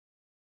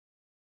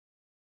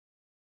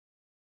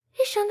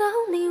一想到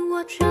你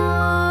我就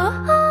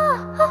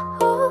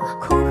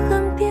苦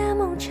恨别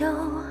梦久，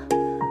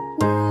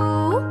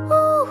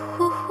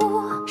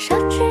杀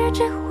去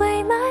只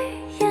会埋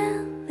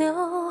烟柳。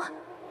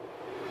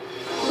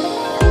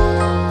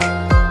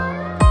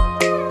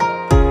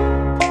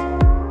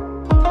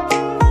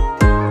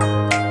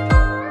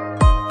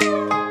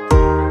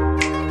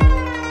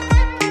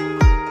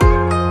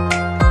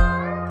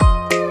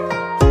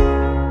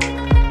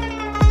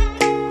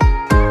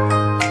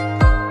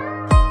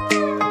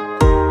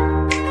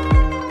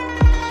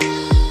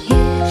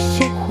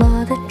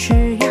枝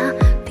桠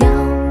凋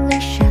零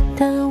下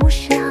的无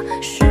暇，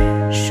是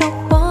收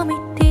获谜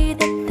底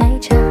的代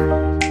价。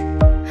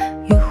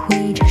约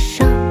会着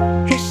上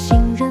月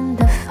行人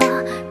的发，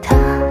他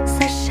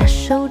撒下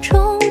手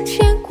中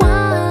牵挂，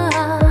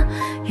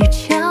与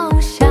桥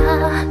下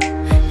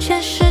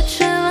前世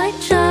迟来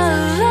者，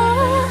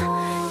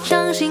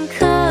掌心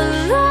刻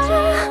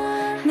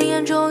你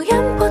眼中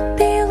烟波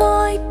滴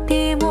落一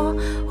滴墨。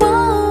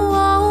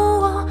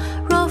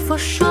若佛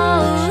说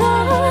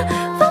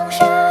放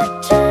下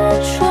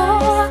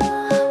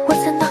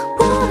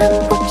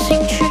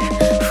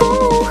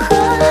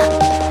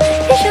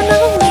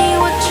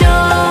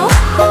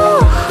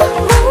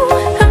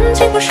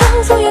上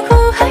昨夜苦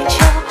海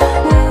秋，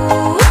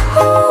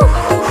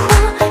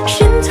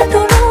心在堕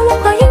落，落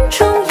花影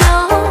中游。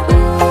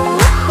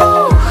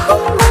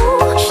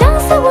相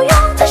思无用，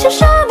再写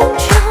沙梦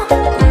酒。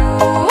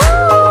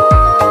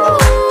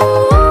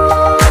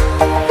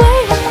为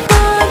了何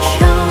求？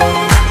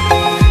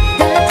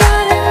哒啦哒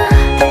啦，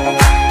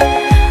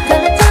哒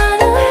啦哒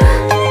啦，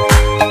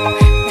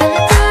哒啦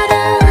哒啦，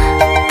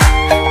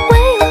为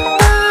了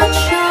何求？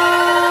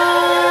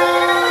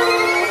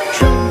种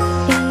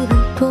一轮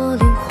多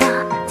莲花。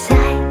在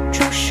钟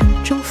声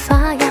中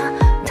发芽，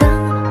等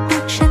不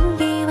成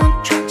一万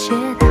种解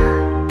答。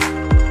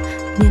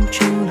念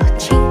珠落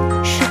进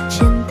时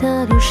间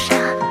的流沙，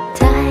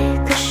待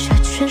割下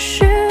全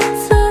是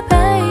慈悲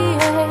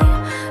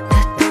的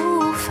读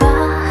法。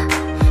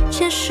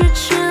前世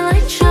迟来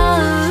者，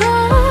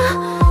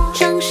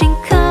掌心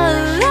刻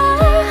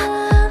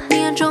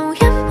你眼中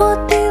烟波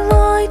滴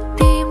落一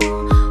滴墨。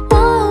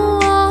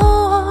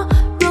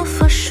若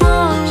佛说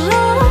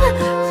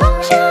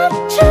放下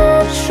执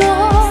着，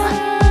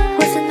我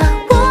怎能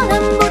波澜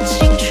不惊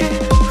去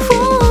附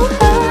和？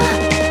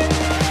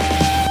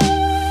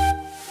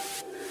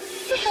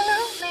一想到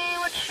你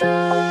我就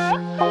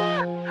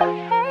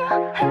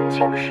恨情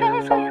不舍，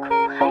昨夜苦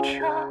海秋。